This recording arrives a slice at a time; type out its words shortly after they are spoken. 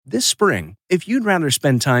This spring, if you'd rather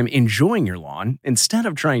spend time enjoying your lawn instead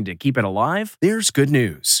of trying to keep it alive, there's good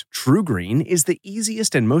news. TruGreen is the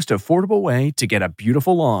easiest and most affordable way to get a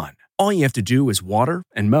beautiful lawn. All you have to do is water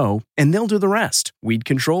and mow, and they'll do the rest. Weed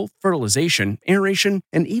control, fertilization, aeration,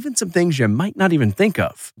 and even some things you might not even think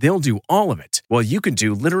of. They'll do all of it, while you can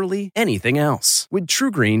do literally anything else. With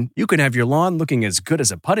TruGreen, you can have your lawn looking as good as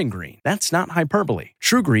a putting green. That's not hyperbole.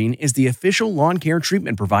 TruGreen is the official lawn care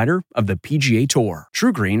treatment provider of the PGA Tour.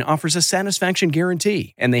 TruGreen offers a satisfaction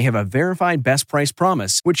guarantee, and they have a verified best price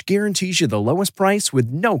promise, which guarantees you the lowest price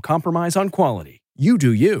with no compromise on quality. You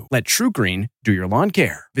do you. Let TruGreen do your lawn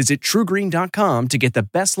care. Visit TruGreen.com to get the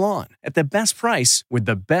best lawn at the best price with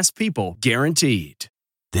the best people guaranteed.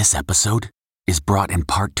 This episode is brought in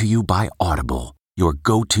part to you by Audible, your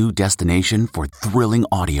go-to destination for thrilling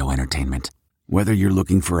audio entertainment. Whether you're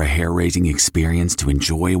looking for a hair-raising experience to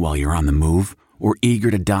enjoy while you're on the move or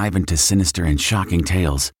eager to dive into sinister and shocking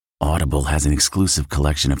tales, Audible has an exclusive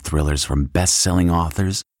collection of thrillers from best-selling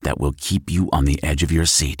authors that will keep you on the edge of your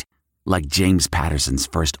seat. Like James Patterson's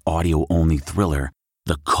first audio-only thriller,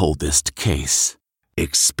 The Coldest Case.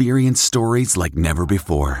 Experience stories like never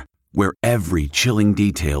before, where every chilling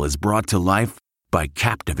detail is brought to life by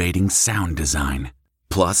captivating sound design.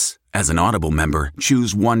 Plus, as an Audible member,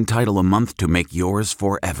 choose one title a month to make yours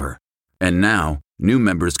forever. And now, new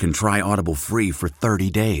members can try Audible free for 30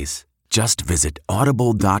 days. Just visit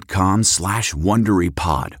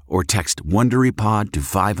audible.com/WonderyPod or text WonderyPod to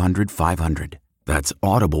 500-500. That's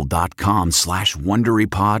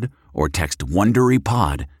audible.com/WonderyPod or text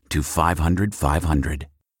WonderyPod to 500-500.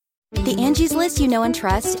 The Angie's List you know and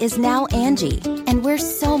trust is now Angie, and we're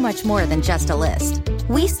so much more than just a list.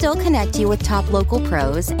 We still connect you with top local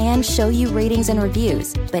pros and show you ratings and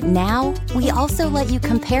reviews, but now we also let you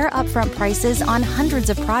compare upfront prices on hundreds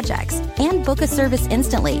of projects and book a service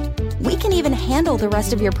instantly. We can even handle the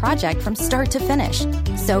rest of your project from start to finish.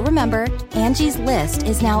 So remember, Angie's List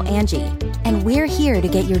is now Angie, and we're here to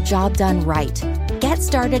get your job done right. Get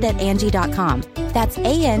started at Angie.com. That's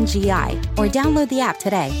ANGI, or download the app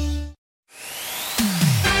today.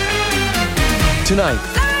 Tonight,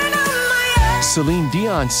 Celine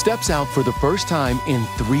Dion steps out for the first time in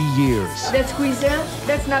 3 years. Let's squeeze in.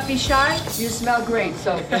 Let's not be shy. You smell great,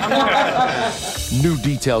 so New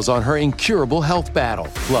details on her incurable health battle.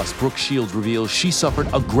 Plus, Brooke Shields reveals she suffered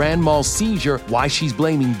a grand mal seizure, why she's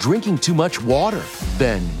blaming drinking too much water.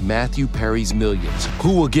 Then, Matthew Perry's millions.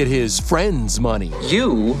 Who will get his friends' money?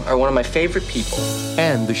 You are one of my favorite people.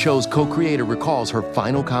 And the show's co-creator recalls her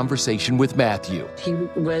final conversation with Matthew. He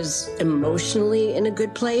was emotionally in a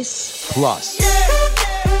good place. Plus,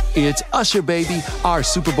 it's Usher, baby, our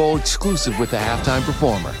Super Bowl exclusive with the halftime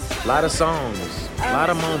performer. A lot of songs, a lot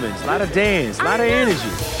of moments, a lot of dance, a lot of energy.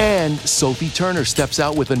 And Sophie Turner steps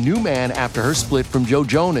out with a new man after her split from Joe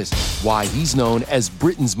Jonas, why he's known as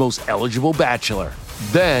Britain's most eligible bachelor.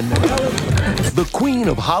 Then, the queen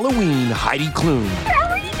of Halloween, Heidi Klum. How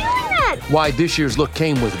are you doing that? Why this year's look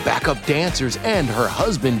came with backup dancers and her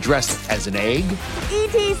husband dressed as an egg.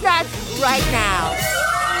 E.T. nuts right now.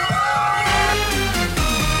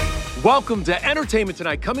 Welcome to Entertainment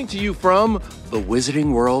Tonight, coming to you from the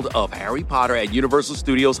wizarding world of Harry Potter at Universal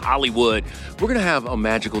Studios Hollywood. We're going to have a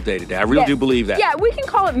magical day today. I really do believe that. Yeah, we can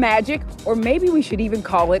call it magic, or maybe we should even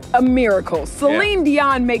call it a miracle. Celine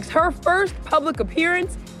Dion makes her first public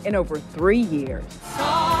appearance in over 3 years.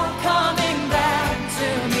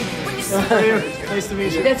 Nice to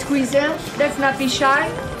meet you. Let's squeeze in. Let's not be shy.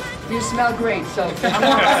 You smell great, so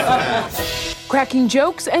cracking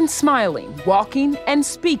jokes and smiling, walking and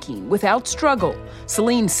speaking without struggle.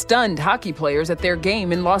 Celine stunned hockey players at their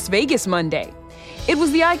game in Las Vegas Monday. It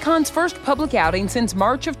was the icon's first public outing since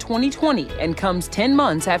March of 2020 and comes 10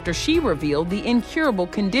 months after she revealed the incurable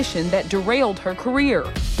condition that derailed her career.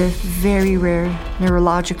 The very rare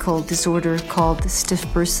neurological disorder called stiff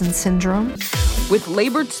person syndrome. With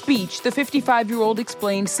labored speech, the 55-year-old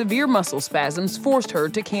explained severe muscle spasms forced her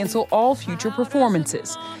to cancel all future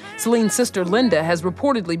performances. Celine's sister Linda has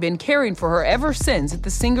reportedly been caring for her ever since at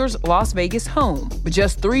the singer's Las Vegas home. But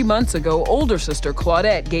just 3 months ago, older sister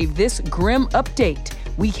Claudette gave this grim update.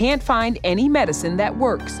 We can't find any medicine that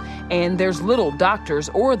works, and there's little doctors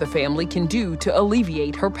or the family can do to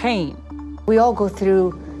alleviate her pain. We all go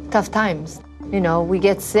through tough times. You know, we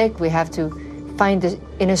get sick, we have to find the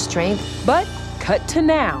inner strength. But cut to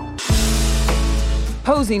now.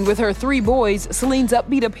 Posing with her 3 boys, Celine's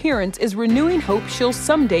upbeat appearance is renewing hope she'll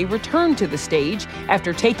someday return to the stage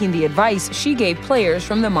after taking the advice she gave players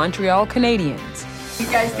from the Montreal Canadiens. You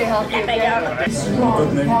guys stay healthy, okay?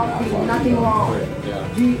 Strong, healthy, nothing wrong.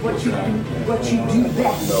 Do what you do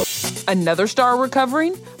best. Another star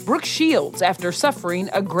recovering? Brooke Shields after suffering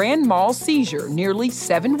a grand mal seizure nearly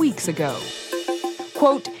 7 weeks ago.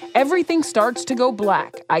 Quote, everything starts to go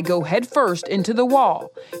black. I go headfirst into the wall.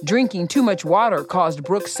 Drinking too much water caused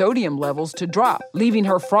Brooke's sodium levels to drop, leaving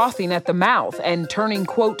her frothing at the mouth and turning,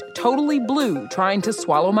 quote, totally blue, trying to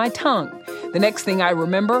swallow my tongue. The next thing I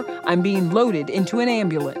remember, I'm being loaded into an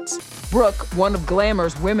ambulance. Brooke, one of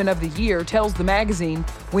Glamour's Women of the Year, tells the magazine,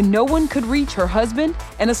 when no one could reach her husband,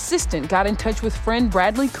 an assistant got in touch with friend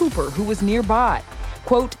Bradley Cooper, who was nearby.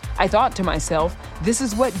 Quote, I thought to myself, this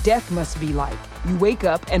is what death must be like. You wake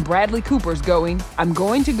up and Bradley Cooper's going, I'm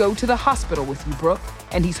going to go to the hospital with you, Brooke,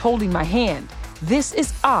 and he's holding my hand. This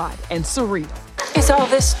is odd and surreal. Is all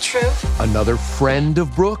this true? Another friend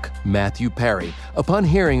of Brooke, Matthew Perry. Upon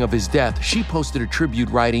hearing of his death, she posted a tribute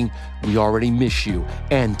writing, we already miss you.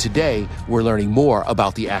 And today, we're learning more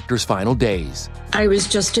about the actor's final days. I was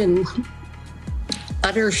just in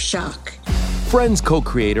utter shock. Friends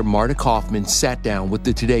co-creator Marta Kaufman sat down with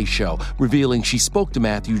The Today Show, revealing she spoke to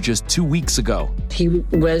Matthew just 2 weeks ago. He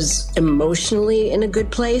was emotionally in a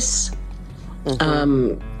good place.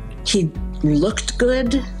 He looked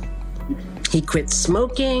good. He quit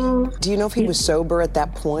smoking. Do you know if he was sober at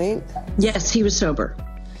that point? Yes, he was sober.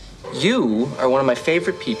 You are one of my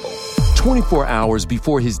favorite people. 24 hours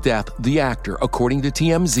before his death, the actor, according to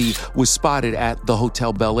TMZ, was spotted at the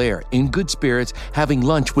Hotel Bel Air in good spirits having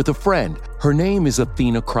lunch with a friend. Her name is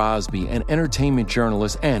Athena Crosby, an entertainment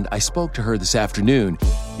journalist, and I spoke to her this afternoon.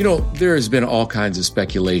 You know, there has been all kinds of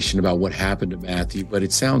speculation about what happened to Matthew, but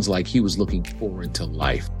it sounds like he was looking forward to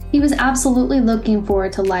life. He was absolutely looking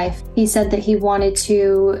forward to life. He said that he wanted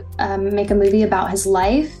to make a movie about his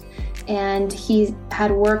life. And he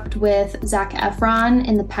had worked with Zac Efron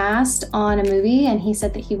in the past on a movie, and he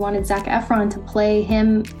said that he wanted Zac Efron to play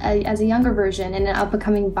him as a younger version in an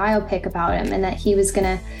up-and-coming biopic about him, and that he was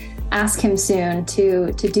going to ask him soon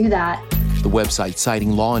to do that. The website,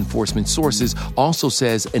 citing law enforcement sources, also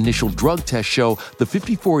says initial drug tests show the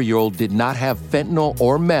 54-year-old did not have fentanyl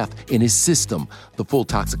or meth in his system. The full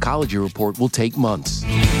toxicology report will take months.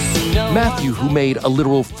 Matthew, who made a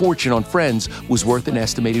literal fortune on Friends, was worth an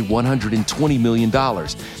estimated $120 million.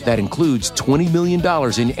 That includes $20 million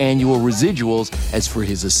in annual residuals. As for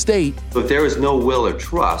his estate, if there was no will or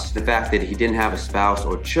trust, the fact that he didn't have a spouse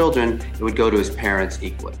or children, it would go to his parents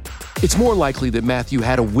equally. It's more likely that Matthew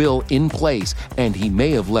had a will in place, and he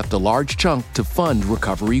may have left a large chunk to fund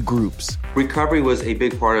recovery groups. Recovery was a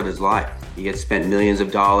big part of his life. He had spent millions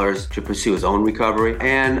of dollars to pursue his own recovery,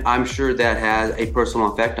 and I'm sure that has a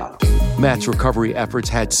personal effect on him. Matt's recovery efforts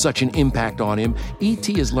had such an impact on him,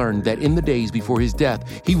 E.T. has learned that in the days before his death,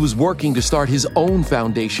 he was working to start his own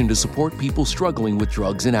foundation to support people struggling with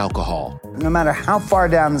drugs and alcohol. No matter how far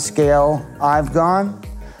down the scale I've gone,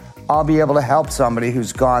 I'll be able to help somebody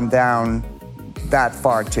who's gone down that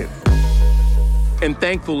far too. And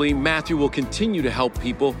thankfully, Matthew will continue to help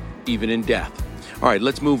people even in death. All right,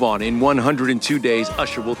 let's move on. In 102 days,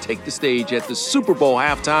 Usher will take the stage at the Super Bowl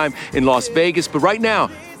halftime in Las Vegas. But right now,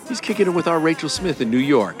 he's kicking it with our Rachel Smith in New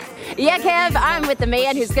York. Yeah, Kev, I'm with the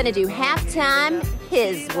man who's going to do halftime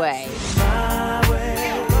his way.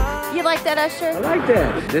 You like that, Usher? I like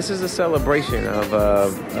that. This is a celebration of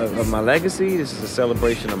my legacy. This is a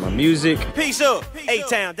celebration of my music. Peace up,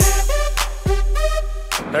 A-Town.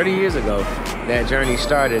 30 years ago, that journey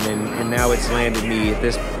started, and now it's landed me at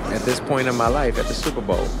this point in my life at the Super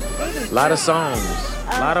Bowl. A lot of songs,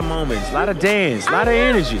 a lot of moments, a lot of dance, a lot of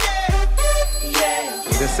energy.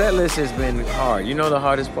 The set list has been hard. You know the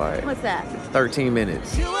hardest part? What's that? 13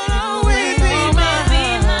 minutes.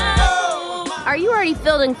 Are you already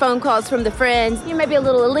fielding phone calls from the friends? You may be a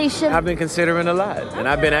little Alicia. I've been considering a lot, and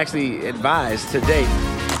I've been actually advised to date.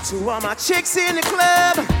 To all my chicks in the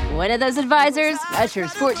club. One of those advisors,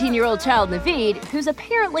 Usher's 14-year-old child, Naveed, who's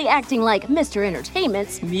apparently acting like Mr.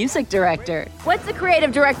 Entertainment's music director. What's the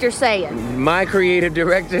creative director saying? My creative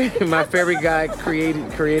director, my favorite guy,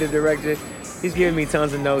 creative director, he's giving me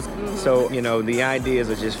tons of notes. So, the ideas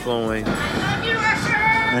are just flowing.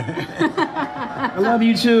 I love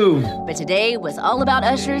you too. But today was all about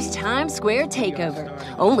Usher's Times Square takeover.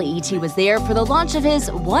 Only E.T. was there for the launch of his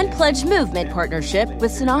One Pledge Movement partnership with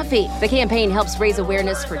Sanofi. The campaign helps raise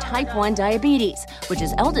awareness for type 1 diabetes, which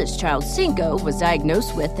his eldest child, Cinco, was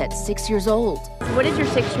diagnosed with at 6 years old. What did your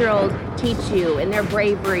 6-year-old teach you in their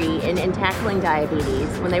bravery in tackling diabetes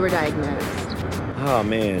when they were diagnosed? Oh,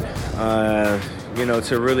 man.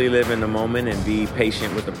 To really live in the moment and be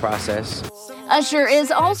patient with the process. Usher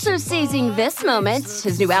is also seizing this moment.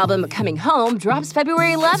 His new album, Coming Home, drops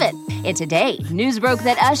February 11th. And today, news broke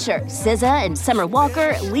that Usher, SZA, and Summer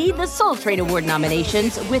Walker lead the Soul Train Award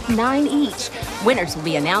nominations with 9 each. Winners will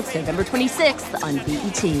be announced November 26th on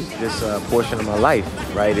BET. This portion of my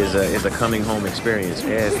life, right, is a coming home experience.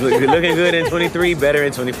 Yeah, it's looking good in 23, better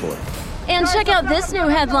in 24. And check out this new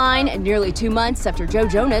headline. Nearly 2 months after Joe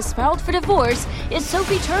Jonas filed for divorce, is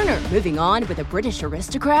Sophie Turner moving on with a British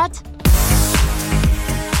aristocrat?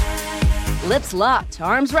 Lips locked,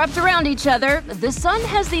 arms wrapped around each other. The Sun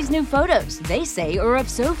has these new photos they say are of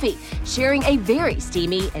Sophie, sharing a very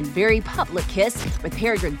steamy and very public kiss with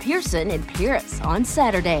Peregrine Pearson in Paris on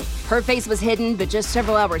Saturday. Her face was hidden, but just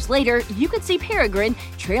several hours later, you could see Peregrine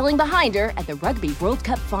trailing behind her at the Rugby World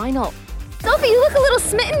Cup final. Sophie, you look a little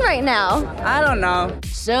smitten right now. I don't know.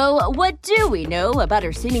 So, what do we know about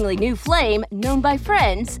her seemingly new flame, known by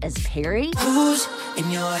friends as Perry? Who's in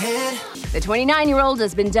your head? The 29-year-old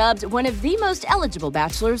has been dubbed one of the most eligible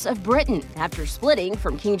bachelors of Britain after splitting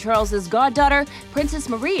from King Charles's goddaughter, Princess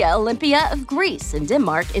Maria Olympia of Greece and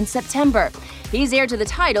Denmark in September. He's heir to the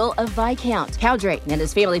title of Viscount. Caldrate and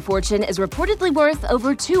his family fortune is reportedly worth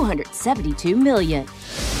over $272 million.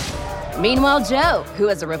 Meanwhile, Joe, who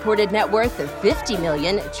has a reported net worth of $50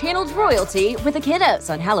 million, channeled royalty with the kiddos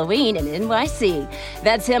on Halloween in NYC.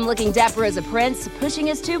 That's him looking dapper as a prince, pushing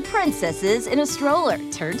his 2 princesses in a stroller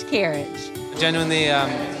turned carriage. Genuinely,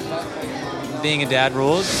 being a dad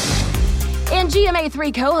rules. And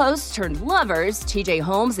GMA3 co-hosts turned lovers, TJ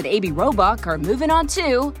Holmes and A.B. Robach, are moving on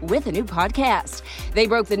too with a new podcast. They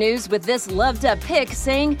broke the news with this loved-up pic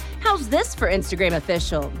saying, "How's this for Instagram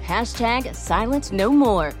official?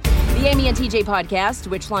 #SilentNoMore." The Amy and TJ podcast,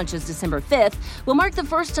 which launches December 5th, will mark the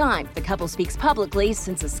first time the couple speaks publicly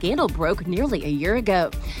since a scandal broke nearly a year ago.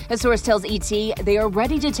 A source tells ET they are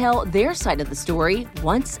ready to tell their side of the story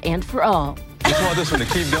once and for all. Just want this one to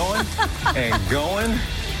keep going and going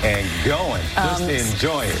and going. Just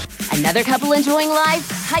enjoy it. Another couple enjoying life,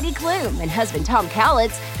 Heidi Klum and husband Tom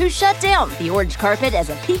Cowlitz, who shut down the orange carpet as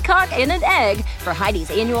a peacock and an egg for Heidi's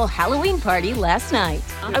annual Halloween party last night.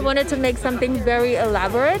 I wanted to make something very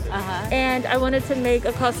elaborate, and I wanted to make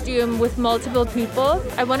a costume with multiple people.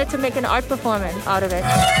 I wanted to make an art performance out of it.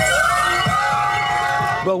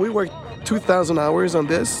 Well, we worked 2,000 hours on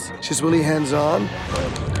this. She's really hands-on.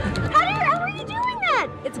 How are you doing that?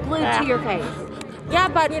 It's glued to your face. Yeah,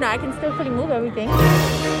 but, I can still fully move everything. Who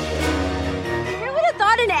would have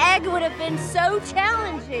thought an egg would have been so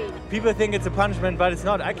challenging? People think it's a punishment, but it's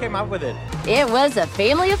not. I came up with it. It was a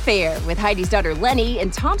family affair with Heidi's daughter Lenny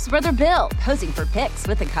and Tom's brother Bill posing for pics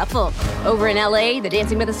with the couple. Over in LA, the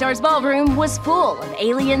Dancing with the Stars ballroom was full of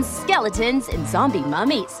aliens, skeletons, and zombie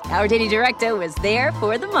mummies. Our Danny Directo was there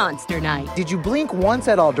for the monster night. Did you blink once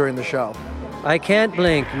at all during the show? I can't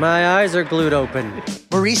blink. My eyes are glued open.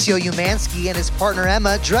 Mauricio Umansky and his partner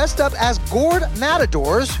Emma dressed up as gourd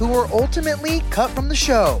matadors who were ultimately cut from the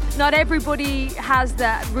show. Not everybody has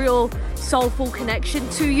that real soulful connection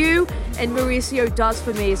to you, and Mauricio does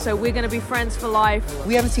for me, so we're going to be friends for life.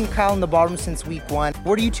 We haven't seen Kyle in the ballroom since week 1.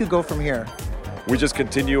 Where do you two go from here? We just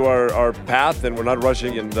continue our path, and we're not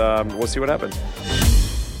rushing, and we'll see what happens.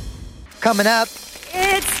 Coming up,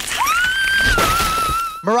 it's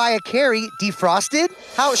Mariah Carey defrosted,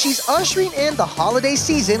 how she's ushering in the holiday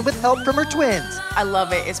season with help from her twins. I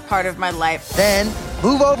love it. It's part of my life. Then,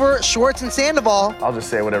 move over Schwartz and Sandoval. I'll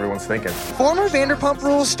just say what everyone's thinking. Former Vanderpump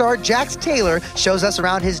Rules star Jax Taylor shows us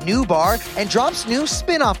around his new bar and drops new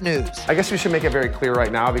spin-off news. I guess we should make it very clear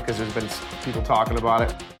right now because there's been people talking about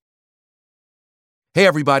it. Hey,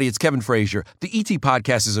 everybody, it's Kevin Frazier. The ET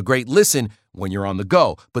Podcast is a great listen when you're on the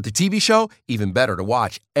go, but the TV show, even better to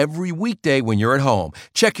watch every weekday when you're at home.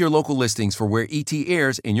 Check your local listings for where ET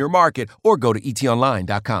airs in your market or go to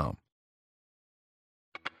etonline.com.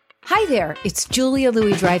 Hi there, it's Julia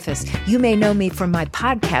Louis-Dreyfus. You may know me from my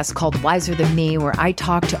podcast called Wiser Than Me, where I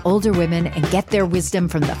talk to older women and get their wisdom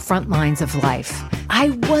from the front lines of life.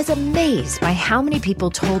 I was amazed by how many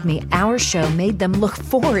people told me our show made them look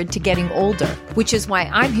forward to getting older, which is why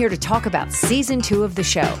I'm here to talk about Season 2 of the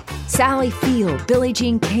show. Sally Field, Billie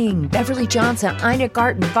Jean King, Beverly Johnson, Ina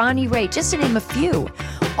Garten, Bonnie Raitt, just to name a few.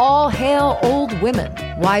 All hail old women.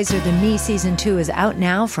 Wiser Than Me Season 2 is out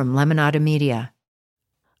now from Lemonada Media.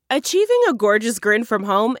 Achieving a gorgeous grin from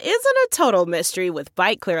home isn't a total mystery with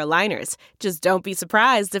Bite Clear aligners. Just don't be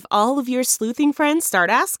surprised if all of your sleuthing friends start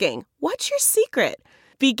asking, "What's your secret?"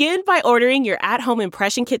 Begin by ordering your at-home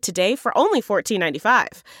impression kit today for only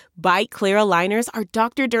 $14.95. Bite Clear aligners are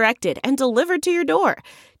doctor-directed and delivered to your door.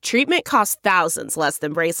 Treatment costs thousands less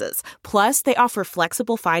than braces. Plus, they offer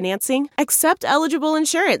flexible financing, accept eligible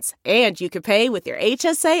insurance, and you can pay with your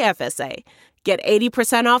HSA FSA. Get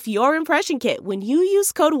 80% off your impression kit when you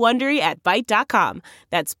use code WONDERY at Byte.com.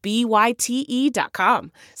 That's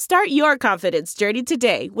BYTE.com. Start your confidence journey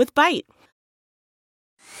today with Byte.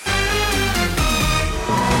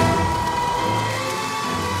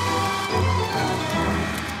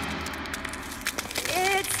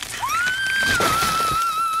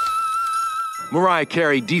 Mariah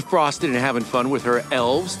Carey defrosted and having fun with her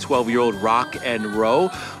elves, 12-year-old Rock and Roe.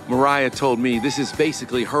 Mariah told me this is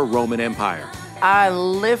basically her Roman Empire. I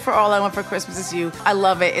live for All I Want for Christmas Is You. I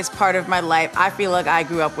love it. It's part of my life. I feel like I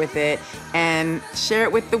grew up with it and share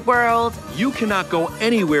it with the world. You cannot go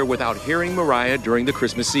anywhere without hearing Mariah during the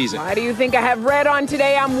Christmas season. Why do you think I have red on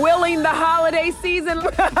today? I'm willing the holiday season.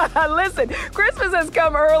 Listen, Christmas has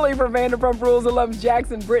come early for Vanderpump Rules alums Jax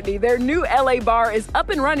and Brittany. Their new LA bar is up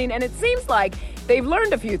and running, and it seems like they've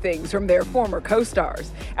learned a few things from their former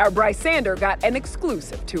co-stars. Our Bryce Sander got an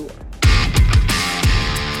exclusive tour.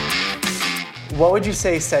 What would you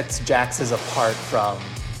say sets Jax's apart from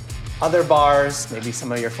other bars, maybe some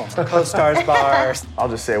of your former co-stars bars? I'll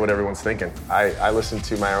just say what everyone's thinking. I listen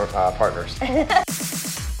to my own partners.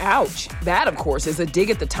 Ouch. That, of course, is a dig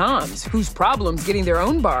at the Toms, whose problems getting their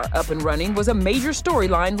own bar up and running was a major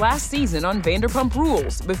storyline last season on Vanderpump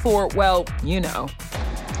Rules before, well, you know.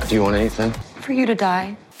 Do you want anything? For you to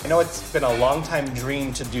die. I know it's been a long time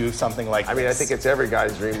dream to do something like this. I mean, I think it's every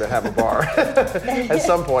guy's dream to have a bar at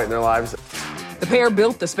some point in their lives. The pair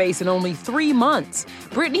built the space in only 3 months.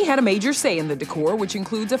 Brittany had a major say in the decor, which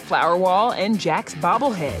includes a flower wall and Jack's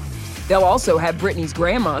bobblehead. They'll also have Brittany's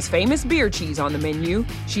grandma's famous beer cheese on the menu.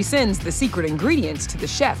 She sends the secret ingredients to the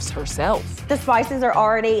chefs herself. The spices are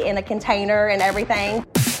already in a container and everything.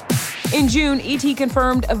 In June, E.T.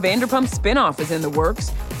 confirmed a Vanderpump spinoff is in the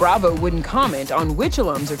works. Bravo wouldn't comment on which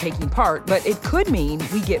alums are taking part, but it could mean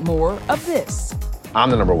we get more of this. I'm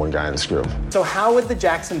the #1 guy in this group. So how would the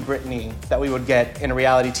Jax and Brittany that we would get in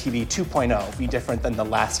Reality TV 2.0 be different than the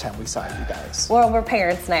last time we saw you guys? Well, we're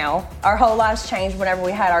parents now. Our whole lives changed whenever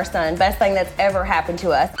we had our son. Best thing that's ever happened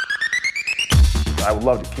to us. I would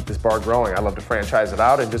love to keep this bar growing. I'd love to franchise it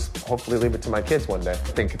out and just hopefully leave it to my kids one day. I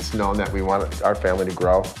think it's known that we want our family to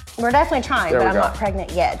grow. We're definitely trying, There but we I'm go. not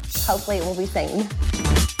pregnant yet. Hopefully it will be soon.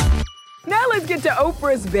 Now let's get to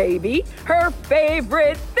Oprah's baby, her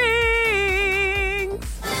favorite things.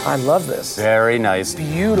 I love this. Very nice.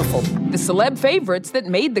 Beautiful. The celeb favorites that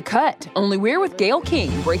made the cut. Only we're with Gayle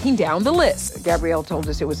King breaking down the list. Gabrielle told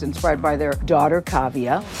us it was inspired by their daughter,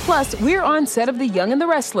 Kavya. Plus, we're on set of The Young and the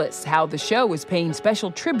Restless, how the show is paying special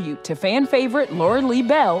tribute to fan favorite Laura Lee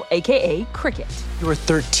Bell, a.k.a. Cricket. You were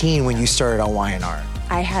 13 when you started on Y&R.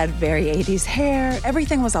 I had very 80s hair.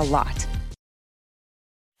 Everything was a lot.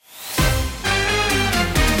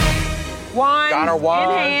 Wine Got our wine.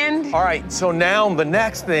 in hand. All right, so now the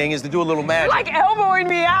next thing is to do a little You're magic. like elbowing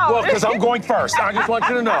me out. Well, because I'm going first. I just want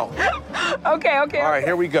you to know. Okay. All right,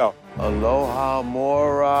 here we go. Aloha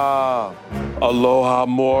Mora. Aloha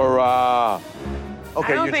Mora.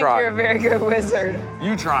 Okay, I don't you think try. you're a very good wizard.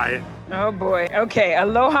 You try it. Oh boy. Okay,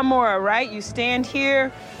 Aloha Mora, right? You stand here.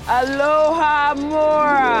 Aloha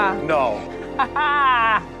Mora. No. Ha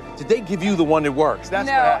ha. Did they give you the one that works? No,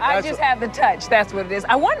 I just have the touch. That's what it is.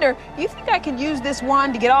 I wonder, you think I could use this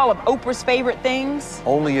wand to get all of Oprah's favorite things?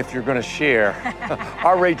 Only if you're going to share.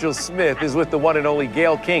 Our Rachel Smith is with the one and only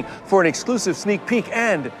Gayle King for an exclusive sneak peek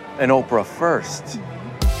and an Oprah first.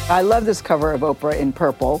 I love this cover of Oprah in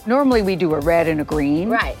purple. Normally we do a red and a green.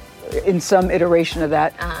 Right. In some iteration of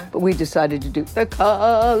that. But we decided to do the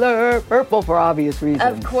color purple for obvious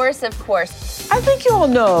reasons. Of course, of course. I think you all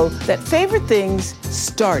know that Favorite Things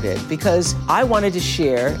started because I wanted to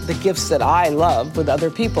share the gifts that I love with other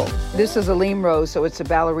people. This is a Leam Rose, so it's a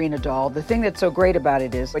ballerina doll. The thing that's so great about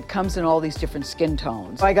it is it comes in all these different skin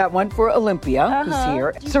tones. I got one for Olympia, who's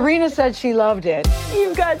here. Serena said she loved it.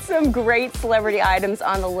 You've got some great celebrity items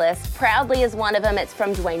on the list. Proudly is one of them. It's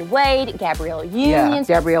from Dwayne Wade, Gabrielle Union. Yeah,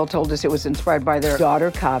 Gabrielle told us it was inspired by their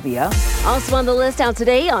daughter, Kavya. Also on the list out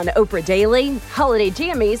today on Oprah Daily, holiday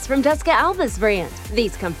jammies from Jessica Alba's brand,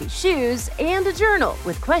 these comfy shoes, and a journal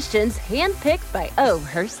with questions handpicked by O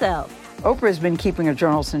herself. Oprah has been keeping a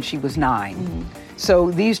journal since she was 9.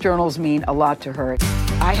 So these journals mean a lot to her.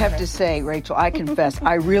 I have to say, Rachel, I confess,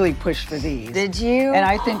 I really pushed for these. Did you? And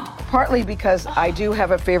I think partly because I do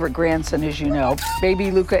have a favorite grandson, as you know.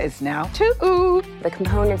 Baby Luca is now 2. The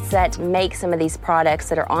components that make some of these products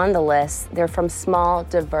that are on the list, they're from small,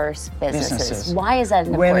 diverse businesses. Why is that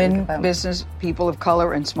an important Women, component? business, people of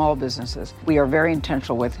color, and small businesses. We are very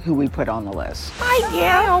intentional with who we put on the list.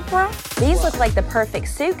 Hi, Oprah. These look like the perfect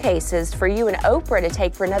suitcases for you and Oprah to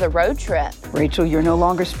take for another road trip. Rachel, you're no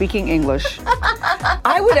longer speaking English.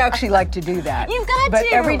 I would actually like to do that. You've got but to.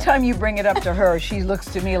 But every time you bring it up to her, she looks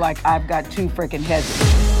to me like I've got two freaking heads.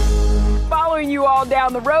 Following you all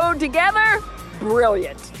down the road together?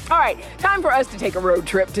 Brilliant. All right, time for us to take a road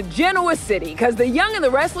trip to Genoa City because the Young and the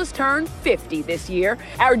Restless turned 50 this year.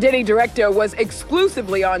 Our Denny director was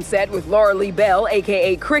exclusively on set with Laura Lee Bell,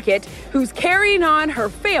 a.k.a. Cricket, who's carrying on her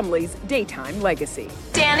family's daytime legacy.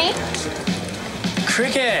 Danny?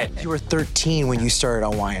 Cricket! You were 13 when you started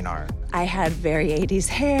on Y&R. I had very 80s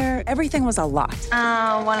hair. Everything was a lot.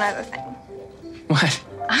 One other thing. What?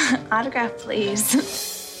 Autograph,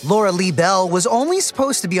 please. Laura Lee Bell was only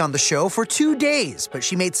supposed to be on the show for 2 days, but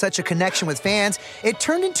she made such a connection with fans, it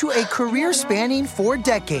turned into a career spanning 4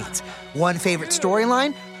 decades. One favorite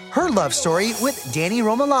storyline, her love story with Danny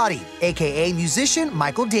Romalotti, a.k.a. musician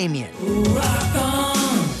Michael Damian.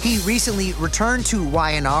 He recently returned to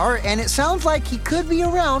Y&R, and it sounds like he could be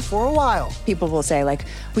around for a while. People will say, like,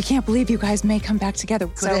 we can't believe you guys may come back together.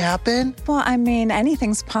 Could it happen? Well, I mean,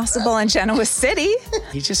 anything's possible in Genoa City.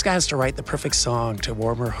 He just has to write the perfect song to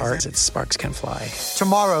warm her heart that sparks can fly.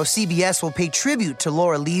 Tomorrow, CBS will pay tribute to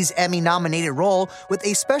Laura Lee's Emmy-nominated role with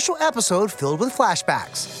a special episode filled with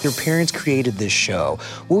flashbacks. Your parents created this show.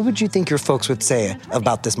 What would you think your folks would say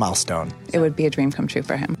about this milestone? It would be a dream come true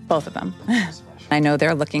for him, both of them. I know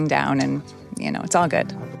they're looking down and, it's all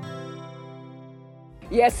good.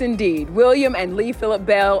 Yes, indeed. William and Lee Phillip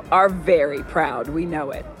Bell are very proud. We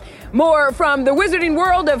know it. More from the wizarding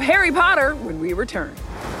world of Harry Potter when we return.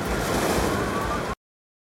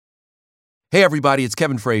 Hey, everybody, it's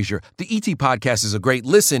Kevin Frazier. The ET Podcast is a great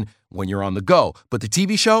listen when you're on the go, but the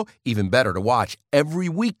TV show, even better to watch every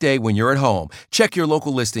weekday when you're at home. Check your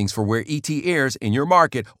local listings for where ET airs in your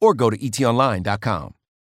market or go to etonline.com.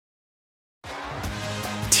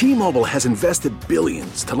 T-Mobile has invested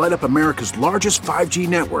billions to light up America's largest 5G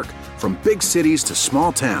network, from big cities to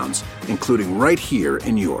small towns, including right here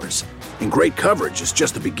in yours. And great coverage is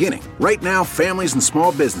just the beginning. Right now, families and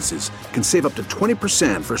small businesses can save up to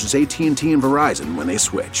 20% versus AT&T and Verizon when they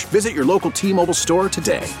switch. Visit your local T-Mobile store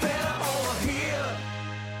today.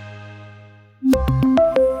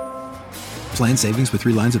 Plan savings with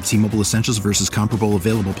 3 lines of T-Mobile Essentials versus comparable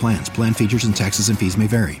available plans. Plan features and taxes and fees may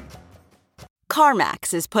vary.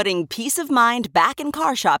 CarMax is putting peace of mind back in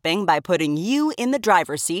car shopping by putting you in the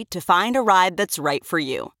driver's seat to find a ride that's right for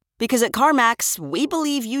you. Because at CarMax, we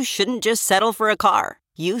believe you shouldn't just settle for a car.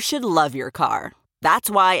 You should love your car. That's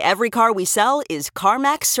why every car we sell is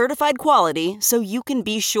CarMax certified quality, so you can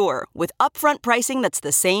be sure with upfront pricing that's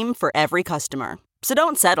the same for every customer. So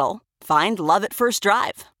don't settle. Find love at first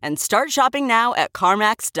drive and start shopping now at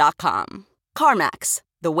CarMax.com. CarMax,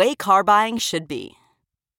 the way car buying should be.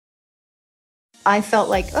 I felt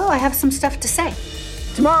like, I have some stuff to say.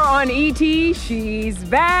 Tomorrow on ET, she's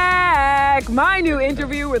back. My new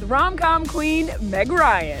interview with rom-com queen Meg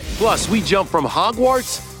Ryan. Plus, we jump from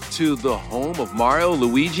Hogwarts to the home of Mario,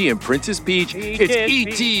 Luigi, and Princess Peach. It's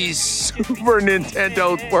E.T.'s Super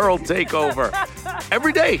Nintendo World Takeover.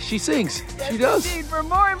 Every day she sings. She does. Indeed. For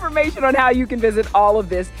more information on how you can visit all of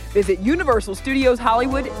this, visit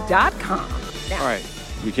UniversalStudiosHollywood.com. Now, all right,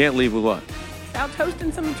 we can't leave with what? Out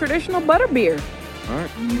toasting some traditional butterbeer. All right.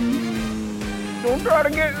 Don't try to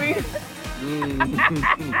get me.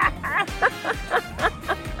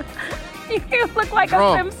 You look like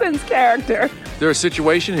a Simpsons character. Is there a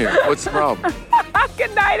situation here? What's the problem?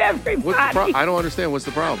 Good night, everybody. What's the problem? I don't understand. What's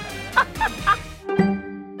the problem?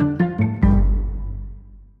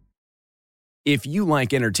 If you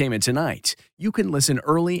like Entertainment Tonight, you can listen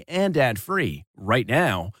early and ad-free right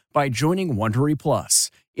now by joining Wondery Plus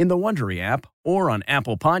in the Wondery app or on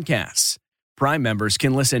Apple Podcasts. Prime members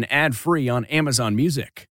can listen ad-free on Amazon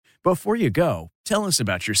Music. Before you go, tell us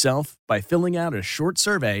about yourself by filling out a short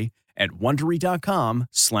survey at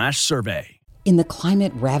Wondery.com/survey. In the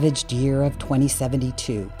climate-ravaged year of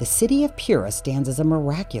 2072, the city of Pura stands as a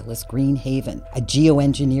miraculous green haven, a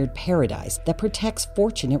geoengineered paradise that protects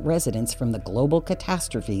fortunate residents from the global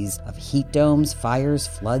catastrophes of heat domes, fires,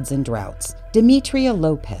 floods, and droughts. Demetria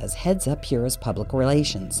Lopez heads up Pura's public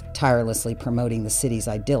relations, tirelessly promoting the city's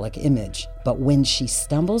idyllic image. But when she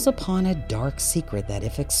stumbles upon a dark secret that,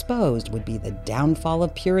 if exposed, would be the downfall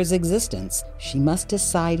of Pura's existence, she must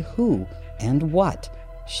decide who and what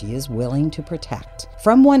she is willing to protect.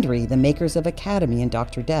 From Wondery, the makers of Academy and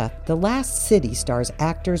Dr. Death, The Last City stars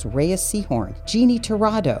actors Reyes Sehorn, Jeannie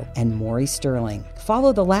Torrado, and Maury Sterling.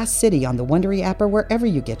 Follow The Last City on the Wondery app or wherever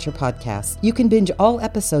you get your podcasts. You can binge all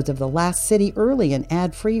episodes of The Last City early and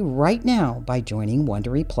ad-free right now by joining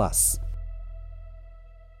Wondery Plus.